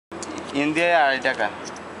ইন্ডিয়ায় 2.5 টাকা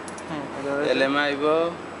এলএম আইব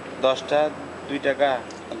 10টা 2 টাকা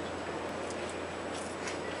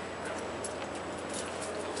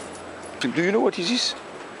Do you know what is this?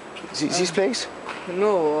 This place?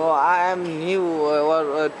 No, I am new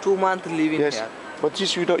or 2 months living Yes. here. But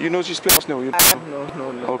this you know this place? No, you.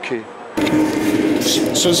 No. Okay.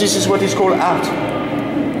 So this is what is called art.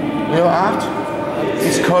 You know art?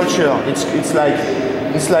 It's culture. It's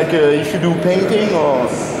like if you do painting or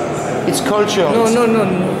it's culture. No.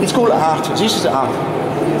 It's called art. This is art.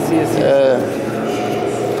 Yes.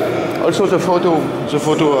 Also the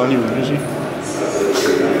photo on you see?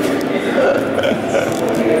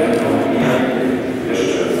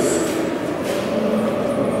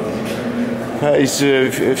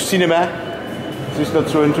 It's cinema. This is not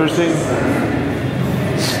so interesting.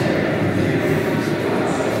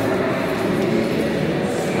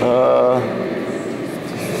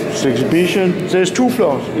 It's exhibition. There's 2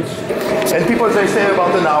 floors. And people they stay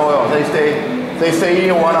about an hour. They stay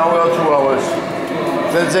here 1 hour, 2 hours.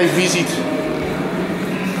 Then they visit.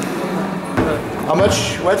 How much?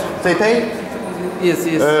 What? They pay? Yes.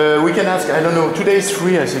 We can ask. I don't know. Today is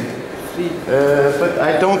free, I think. But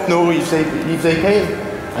I don't know if they pay.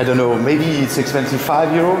 I don't know. Maybe it's expensive,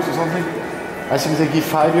 €5 or something. I think they give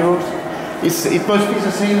 €5. It must be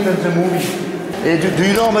the same as the movie. Do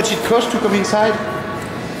you know how much it costs to come inside?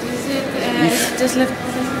 Is it just left?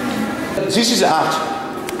 This is art.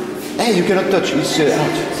 Hey, you cannot touch. It's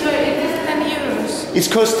art. So it is €10. It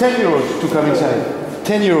costs €10 to come inside.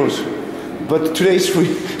 €10. But today is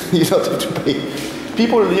free. You don't have to pay.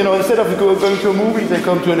 People, you know, instead of going to a movie, they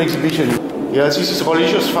come to an exhibition. Yeah, this is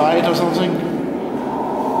religious fight or something.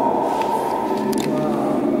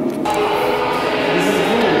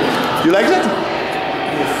 You like that?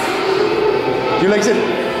 Yes. You like that?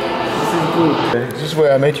 This is good. This is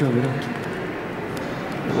where I met you, you know.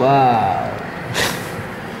 Wow.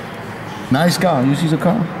 Nice car. You see the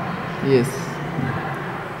car? Yes.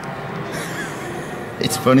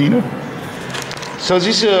 It's funny, you know. So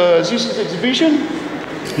this is exhibition.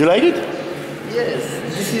 You like it? Yes.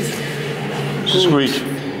 This is great.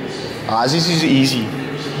 This is easy.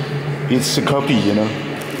 It's a copy, you know.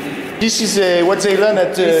 This is what they learn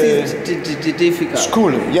at This is difficult.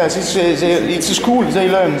 school. Yes, it's a school. They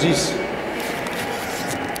learn this.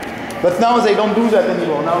 But now they don't do that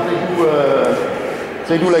anymore. Now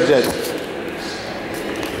they do like that.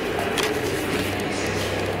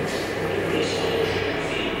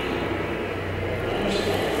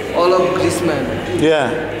 All of Christmas. Yeah,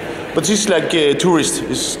 but this is like tourist.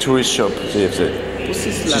 It's tourist shop. They have said.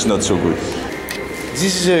 This is not so good. This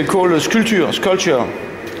is called sculpture.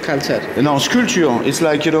 Culture. No, sculpture. It's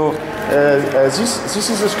like, you know, this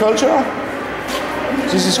is a sculpture.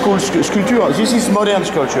 This is called sculpture. This is modern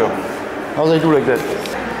sculpture. How they do like that?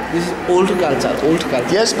 This is old culture.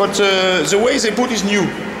 Yes, but the way they put is new.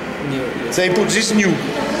 New. Yes. They put this new.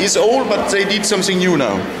 It's old, but they did something new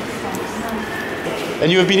now.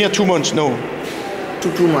 And you have been here 2 months? No.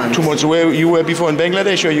 2 months. 2 months. Where you were before in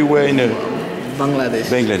Bangladesh, or you were in Bangladesh.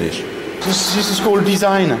 Bangladesh. This is called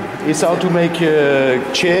design. It's how to make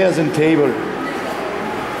chairs and table.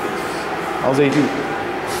 How they do.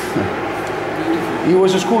 It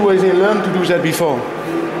was a school where they learned to do that before.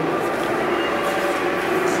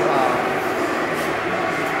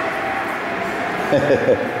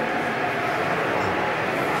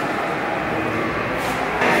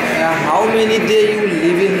 How many days you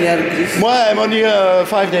live in here, Chris? Well, I'm only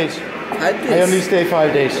 5 days. 5 days. I only stay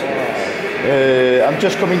 5 days. I'm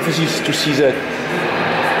just coming for this to see that.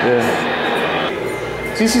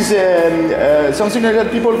 This is something like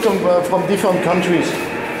that. People come from different countries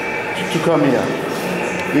to come here.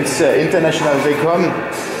 It's international. They come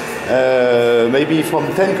maybe from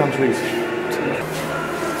 10 countries.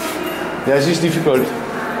 Yeah, this is difficult.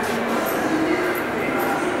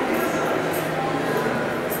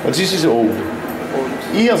 But this is old.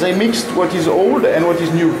 Here they mixed what is old and what is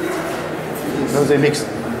new. No, they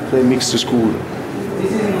mixed the school.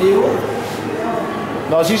 This is new.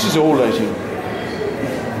 No, this is old, I think.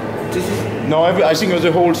 This is No, I think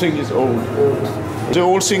the whole thing is old. The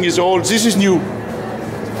whole thing is old. This is new.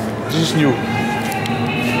 This is new.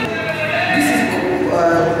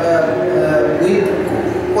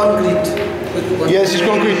 with concrete. Yes, it's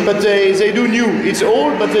concrete, but they do new. It's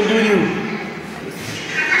old, but they do new.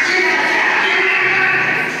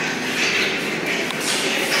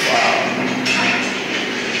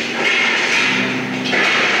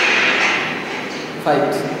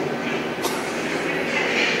 Fight.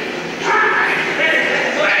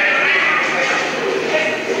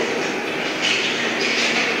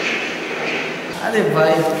 अरे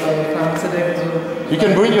भाई France से देख जो You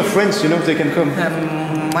can bring your friends, you know, they can come.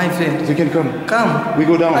 My friend. They can come. Come. We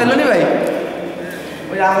go down. Loni bhai.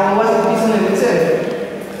 ওই আমার বাসা পিছনে বুঝছেন?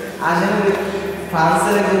 আসেন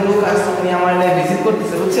ফ্রান্সের একজন লোক আসছে উনি আমার এখানে ভিজিট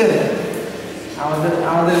করতেছে বুঝছেন?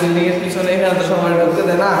 আমাদের বিল্ডিং এর পিছনে এখানে তো সবাই ঢুকতে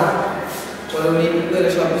দেয় না। পরে উনি করে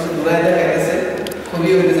সব কিছু ঘুরাই দেখাইতেছে।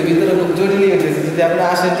 খুবই হইতেছে ভিতরে খুব জটিল হইতেছে। যদি আপনি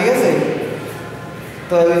আসেন ঠিক আছে?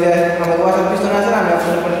 তো ওই যে আমার বাসার পিছনে আসেন আমি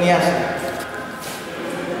আপনার উপরে নিয়ে আসি।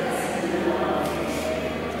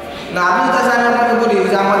 না আপনি কাছে আমি আপনাকে বলি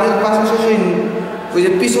যে আমাদের বাসা শেষ হয়নি ওই যে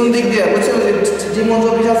পিছন দিক দিয়ে বুঝছেন ওই যে ডিমোজ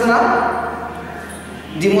অফিস আছে না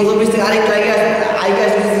ডিমোজ অফিস থেকে আরেকটা আইকে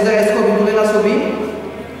আসবে যে জায়গায় ছবি তুলে না ছবি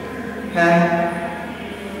হ্যাঁ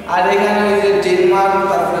আর এখানে ওই যে ডেনমার্ক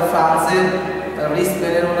তারপরে ফ্রান্সের তারপরে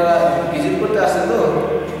স্পেনের ওনারা ভিজিট করতে আসছে তো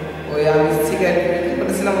ওই আমি সিগারেট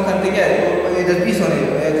করেছিলাম ওখান থেকে এটার পিছনে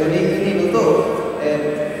একজন নিল তো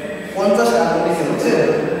 50 টাকা দিয়েছে বুঝছে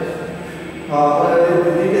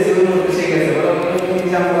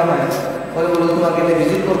পরে বললো তোমাকে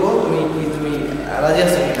ভিজিট করবো তুমি রাজি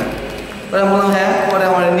আছো কিনা পরে বললাম হ্যাঁ পরে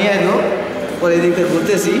আমার নিয়ে এলো পরে এদিক থেকে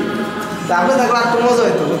ঘুরতেছি তারপরে থাকলে একটু মজা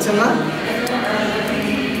হইতো বুঝছেন না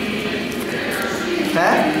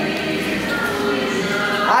হ্যাঁ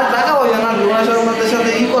আর টাকা পয়সা না ওনার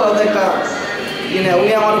সাথে করা তো একটা না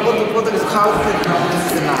উনি আমার কত কিছু খাওয়াতে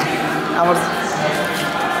না আমার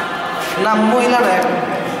না মহিলাটা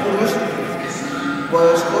পুরুষ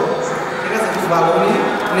বয়স্ক ঠিক আছে খুব ভালো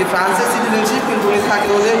উনি ফ্রান্সের সিটিজেনশিপ কিন্তু উনি থাকে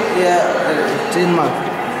বলে ডেনমার্ক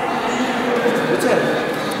বুঝছেন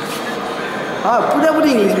হ্যাঁ পুরোপুরি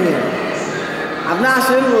ইংলিশ মিডিয়াম আপনি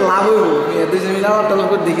আসেন লাভ হইব দুজন মিলে আমার টলব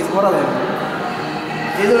করে দেখিস পড়া যায়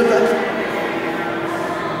এই জন্য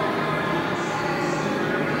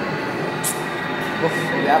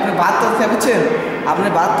আপনি ভাত টাত খেয়ে বুঝছেন আপনি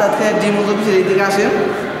ভাত টাত খেয়ে ডিমোজ অফিসের এই দিকে আসেন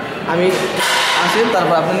আমি আসেন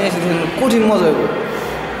তারপর আপনি নিয়ে এসেছেন কঠিন মজা হইব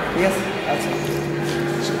ঠিক আছে আচ্ছা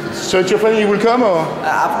So it's your friend you will come or?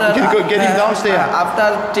 After you can go getting downstairs. After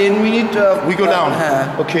 10 minutes we go down.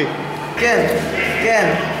 Okay. Can.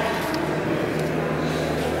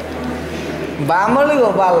 বামলে গো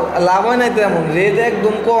বাল লাভ হয় না তেমন রেট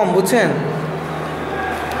একদম কম বুঝছেন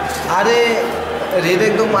আরে রেট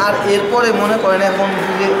একদম আর এরপরে মনে করেন এখন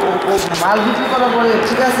যে মাল বিক্রি করার পরে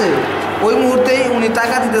ঠিক আছে ওই মুহূর্তেই উনি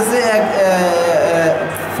টাকা দিতেছে এক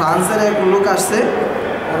ফ্রান্সের এক লোক আসছে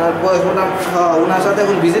ওনার বয়স ওনার সাথে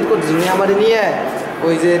এখন ভিজিট করতেছে উনি আমার নিয়ে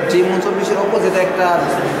ওই যে ডিমোজ অফিসের অপোজিটে একটা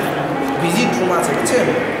ভিজিট রুম আছে বুঝছেন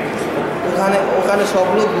ওখানে সব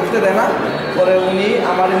লোক ঢুকতে দেয় না পরে উনি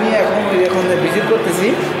আমার নিয়ে এখন ভিজিট করতেছি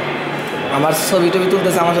আমার ছবি টবি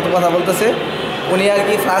তুলতেছে আমার সাথে কথা বলতেছে উনি আর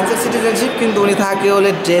কি ফ্রান্সের সিটিজেনশিপ কিন্তু উনি থাকে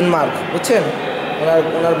হলে ডেনমার্ক বুঝছেন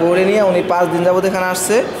ওনার বউরে নিয়ে উনি 5 দিন যাবত এখানে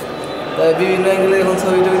আসছে বিভিন্ন অ্যাঙ্গেলে এখন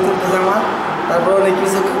ছবি টবি তুলতেছে আমার তারপর উনি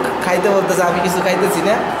কিছু খাইতে বলতেছে আমি কিছু খাইতেছি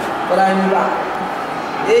না পরে আমি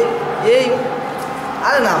এই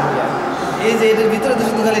আরে না ভাইয়া এই যে এটার ভিতরে তো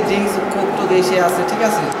শুধু খালি ড্রিঙ্কস কোক টোক এসে আছে ঠিক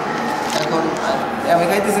আছে এখন আমি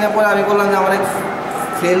খাইতেছি না পরে আমি বললাম যে আমার এক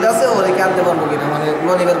ফ্রেন্ড আছে ওর একে আনতে পারবো কিনা মানে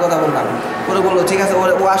লনিবের কথা বললাম পরে বললো ঠিক আছে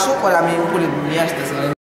ও আসুক পরে আমি উপরে নিয়ে আসতেছি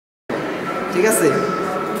ঠিক আছে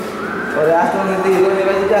পরে আসতে দেখি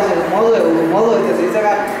লনিবার যদি আসে মজা হইতেছে এই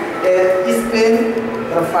জায়গায় স্পেন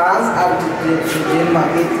ফ্রান্স আর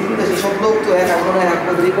ডেনমার্ক এই তিন দেশে সব লোক তো এক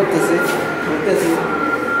পদ্ধতি করতেছে ঘুরতেছি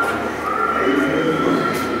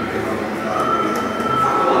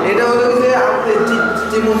এটা হলো যে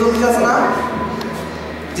ডিমোজ অফিস আছে না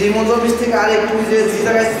ডিমোজ অফিস থেকে আর একটু যে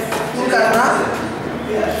জায়গায় স্কুল কাটে না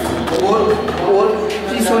ওর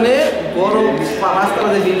পিছনে বড় 5 তলা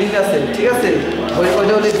যে বিল্ডিং আছে ঠিক আছে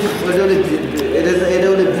এটা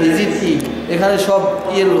হলে ভিজিট এখানে সব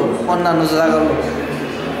ইয়ের লোক অন্যান্য জায়গার লোক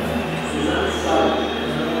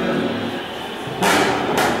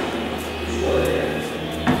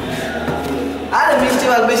আরে মিষ্টি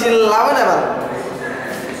মাল বেশি লাভ না বা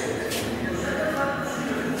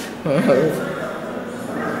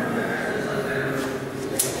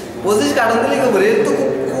 25 কার্টন দিলে কি রেট তো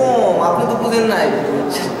খুব কম আপনি তো বুঝেন নাই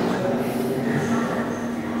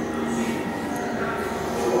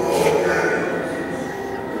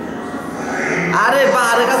আরে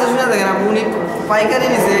বাহারের কাছে শুনে দেখেন আপনি উনি পাইকারি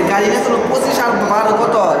নিছে গাড়ি নিয়ে চলো 25 আর 12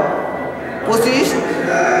 কত 25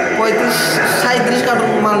 35 37 কার্টন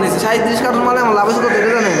মাল নিছে 37 কার্টন মালে আমার লাভ হচ্ছে কত এটা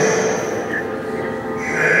জানেন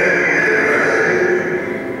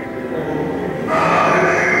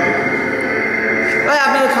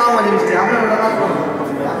আপনি খাওয়া মাঝে মিষ্টি আপনি ওটা না করুন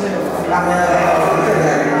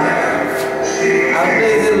আপনি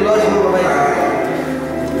এই যে লরি ভাই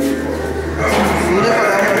সুরে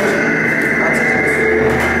কথা আচ্ছা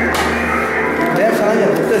দেখ সারা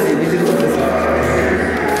ঘুরতেছি ভিজিট করতেছি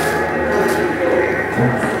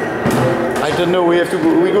don't know. We have to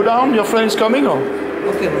go. We go down. Your friend is coming, or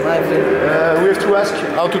Okay, my friend. we have to ask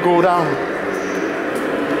how to go down.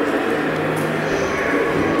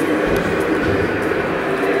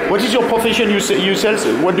 What is your profession? You sell?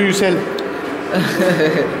 What do you sell?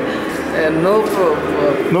 No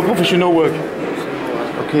problem. No professional work.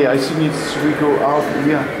 Okay, I think it's we go out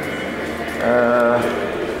here.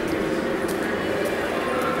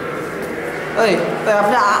 Hey,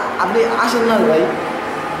 আপনি আসেন না ভাই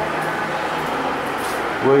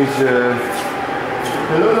Where is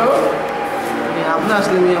hello, hello? আপনি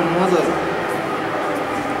আসলে মজা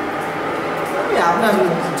আপনি আসলে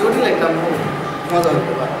জটিল একটা মজা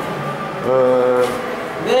হতে পারে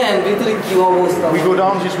দেন ভিতরে কি অবস্থা We go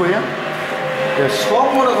down this way, yeah? Yes. সব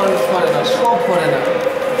মনে করেন করে না সব করে না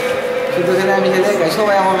কিন্তু যেটা আমি হেলে গাই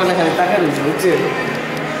সবাই আমার বেলা খালি টাকা দিচ্ছে বুঝছে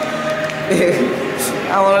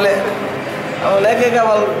আমার একে একে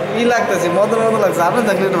আবার ই লাগতেছে মতো লাগছে আপনি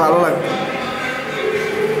থাকলে একটু ভালো লাগতো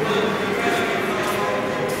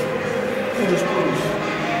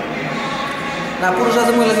না পুরুষ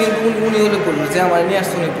আছে মহিলা কিন্তু উনি হলে পুরুষ যে আমার নিয়ে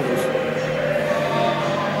আসছে উনি পুরুষ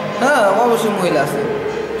হ্যাঁ অবশ্যই মহিলা আছে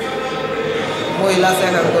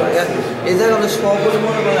এই জায়গায় সবগুলি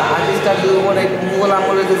মনে করে আর্টিস্ট অনেক মুঘল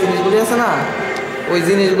আমলের যে জিনিসগুলি আছে না ওই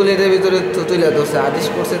জিনিসগুলি এটার ভিতরে তুলে ধরছে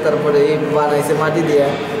আর্টিস্ট করছে তারপরে এই বানাইছে মাটি দিয়ে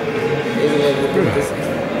এইগুলো দেখতেছে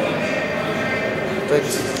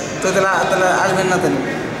তো তাহলে আসবেন না তাহলে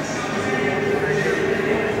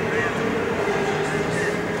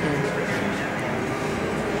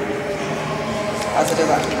আচ্ছা ঠিক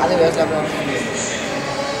আছে আগে আসলে আপনার